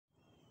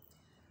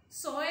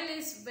Soil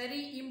is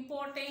very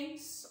important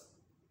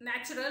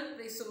natural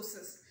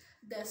resources.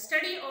 The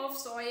study of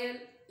soil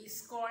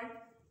is called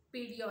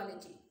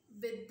pedology.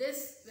 With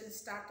this, we'll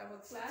start our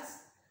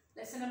class.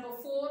 Lesson number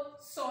 4,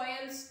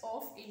 Soils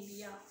of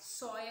India.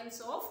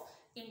 Soils of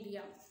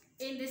India.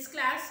 In this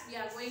class, we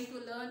are going to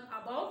learn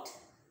about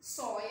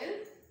soil,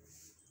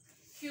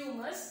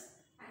 humus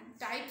and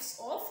types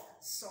of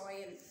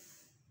soil.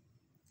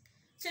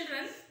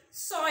 Children,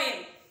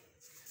 soil.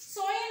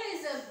 Soil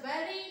is a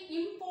very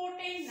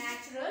important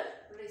natural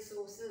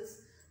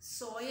resources.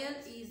 Soil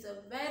is a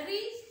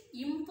very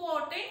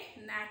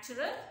important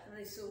natural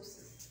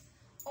resources.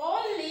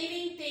 All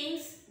living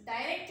things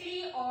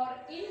directly or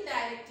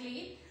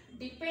indirectly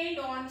depend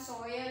on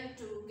soil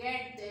to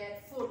get their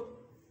food.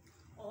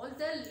 All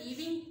the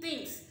living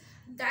things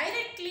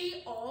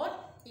directly or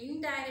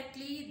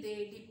indirectly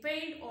they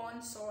depend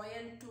on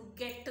soil to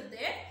get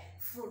their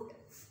food.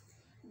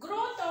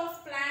 Growth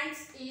of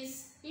plants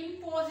is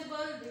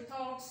impossible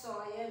without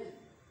soil.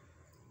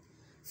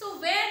 So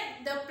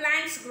where the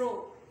plants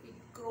grow?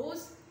 It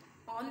grows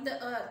on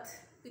the earth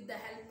with the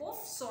help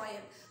of soil.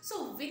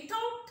 So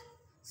without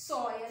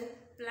soil,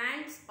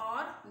 plants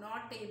are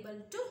not able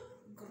to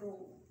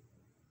grow.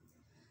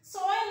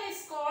 Soil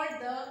is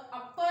called the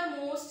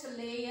uppermost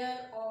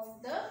layer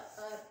of the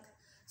earth.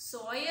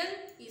 Soil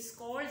is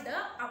called the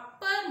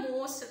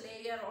uppermost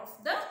layer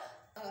of the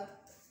earth.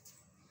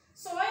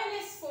 Soil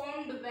is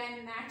formed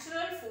when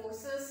natural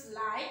forces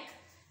like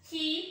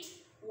heat,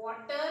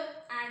 water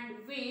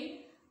and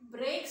wind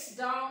breaks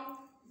down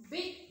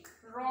big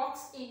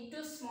rocks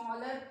into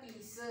smaller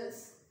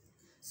pieces.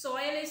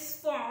 Soil is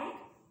formed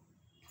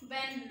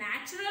when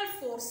natural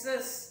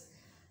forces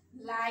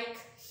like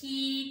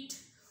heat,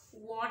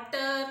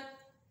 water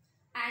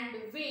and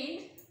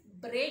wind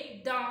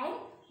break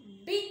down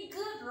big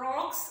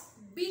rocks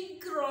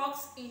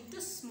into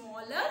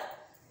smaller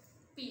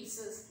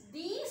pieces.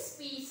 These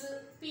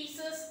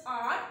pieces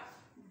are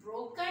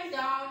broken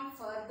down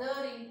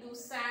further into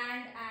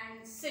sand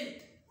and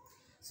silt.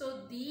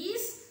 So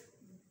these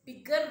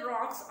bigger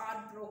rocks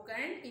are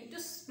broken into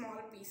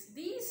small pieces.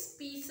 These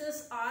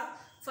pieces are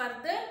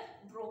further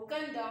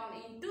broken down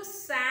into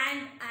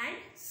sand and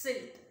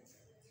silt.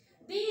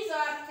 These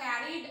are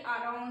carried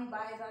around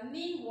by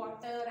running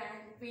water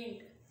and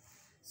wind.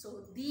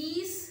 So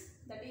these,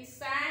 that is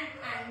sand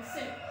and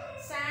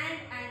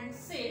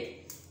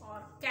silt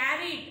are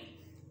carried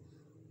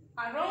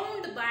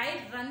around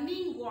by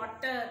running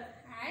water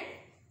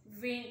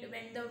and wind.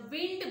 When the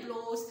wind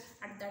blows,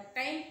 at that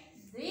time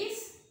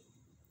these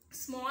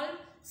small,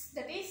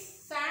 that is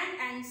sand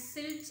and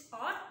silts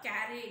are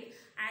carried,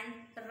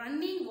 and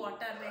running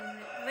water,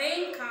 when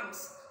rain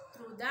comes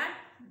through that,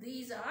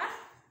 these are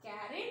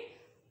carried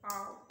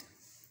out.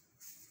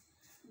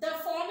 The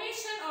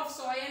formation of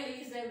soil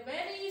is a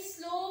very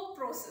slow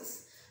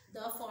process.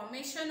 The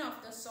formation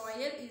of the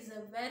soil is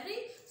a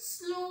very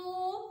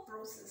slow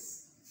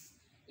process.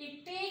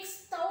 It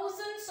takes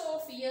thousands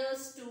of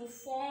years to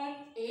form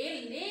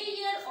a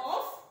layer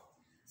of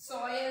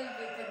soil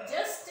with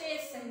just a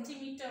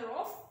centimeter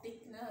of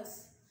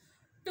thickness.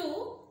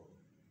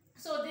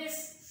 So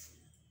this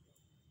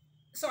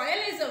soil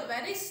is a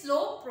very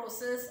slow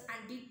process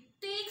and it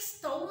takes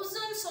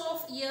thousands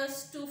of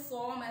years to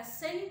form a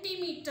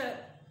centimeter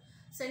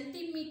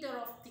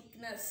of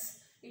thickness.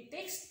 It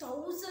takes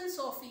thousands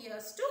of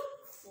years to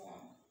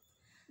form.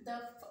 The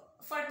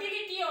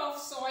fertility of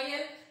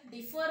soil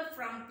differ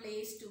from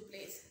place to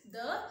place.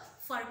 The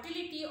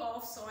fertility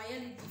of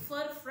soil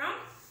differ from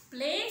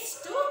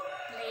place to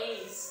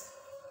place.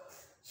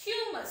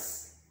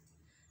 Humus.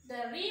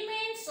 The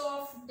remains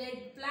of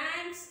dead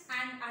plants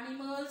and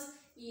animals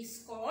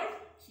is called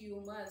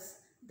humus.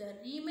 The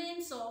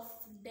remains of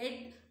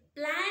dead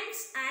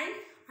plants and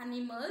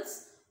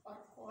animals are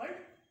called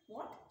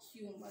what?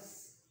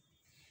 Humus.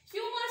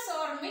 Humus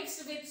are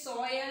mixed with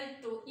soil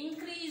to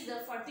increase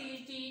the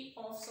fertility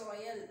of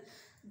soil.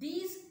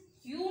 These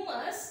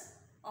humus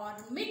are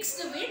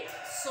mixed with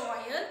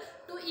soil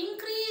to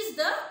increase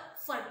the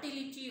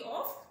fertility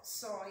of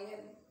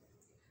soil.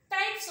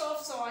 Types of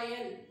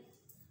soil.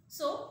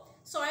 So,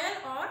 soil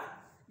are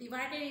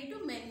divided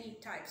into many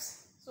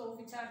types. So,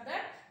 which are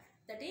that?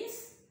 That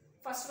is,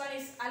 first one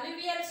is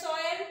alluvial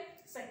soil,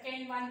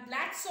 second one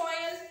black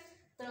soil,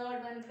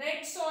 third one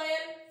red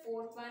soil,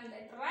 fourth one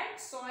laterite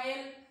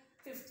soil,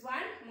 fifth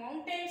one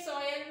mountain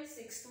soil,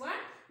 sixth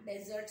one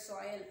desert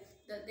soil.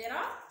 There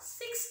are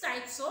 6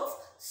 types of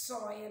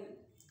soil.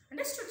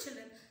 Understood,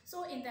 children?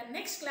 So in the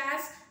next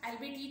class, I will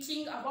be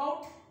teaching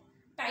about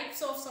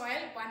types of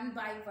soil one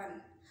by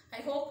one.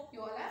 I hope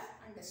you all have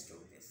understood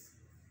this.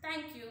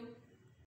 Thank you.